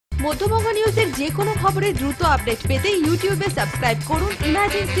মধ্যবঙ্গ নিউজের যে কোনো খবরের দ্রুত আপডেট পেতে ইউটিউবে সাবস্ক্রাইব করুন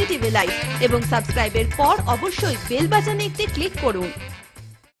ইমাজিংটিভি লাইভ এবং সাবস্ক্রাইবের পর অবশ্যই বেল বাটনে একটি ক্লিক করুন।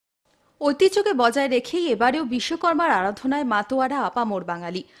 ঐতিহ্যকে বজায় রেখেই এবারেও বিশ্বকর্মার আরাধনায় মাতোয়ারা আপামোর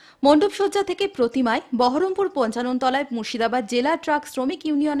বাঙালি। মণ্ডপসজ্জা থেকে প্রতিমায় বহরমপুর পঞ্চাননতলায় মুর্শিদাবাদ জেলা ট্রাক শ্রমিক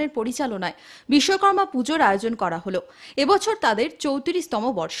ইউনিয়নের পরিচালনায় বিশ্বকর্মা পুজোর আয়োজন করা হলো। এবছর তাদের 34তম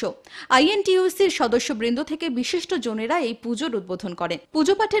বর্ষ। আইএনটিইউসির সদস্যবৃন্দ থেকে বিশিষ্ট জনেরা এই পুজোর উদ্বোধন করেন।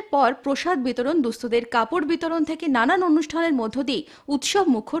 পুজোপাঠের পর প্রসাদ বিতরণ, দুস্থদের কাপড় বিতরণ থেকে নানান অনুষ্ঠানের মধ্য দিয়ে উৎসব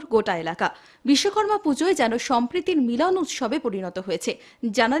মুখর গোটা এলাকা। বিশ্বকর্মা পুজোয় যেন সম্প্রীতির মিলন উৎসবে পরিণত হয়েছে,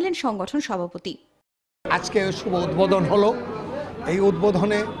 জানালেন সংগঠন সভাপতি। আজকে শুভ উদ্বোধন হলো। এই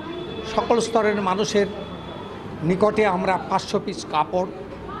উদ্বোধনে সকল স্তরের মানুষের নিকটে আমরা 500 পিস কাপড়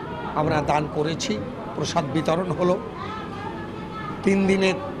আমরা দান করেছি। প্রসাদ বিতরণ হলো। 3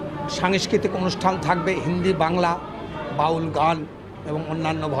 দিনের সাংস্কৃতিক অনুষ্ঠান থাকবে, হিন্দি, বাংলা, বাউল গান এবং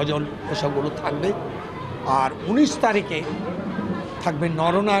অন্যান্য ভজন এসবগুলো থাকবে। আর 19 তারিখে থাকবে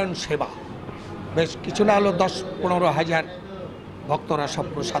নরনারায়ণ সেবা। বেশ কিছু না হলো 10-15 হাজার ভক্তরা সব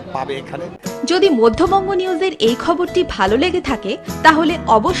প্রসাদ পাবে এখানে। যদি মধ্যবঙ্গ নিউজের এই খবরটি ভালো লেগে থাকে তাহলে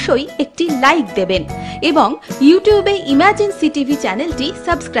অবশ্যই একটি লাইক দেবেন এবং ইউটিউবে ইমাজিংটিভি চ্যানেলটি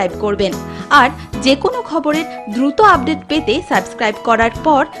সাবস্ক্রাইব করবেন। আর যে কোনো খবরের দ্রুত আপডেট পেতে সাবস্ক্রাইব করার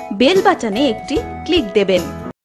পর বেল বাটনে একটি ক্লিক দেবেন।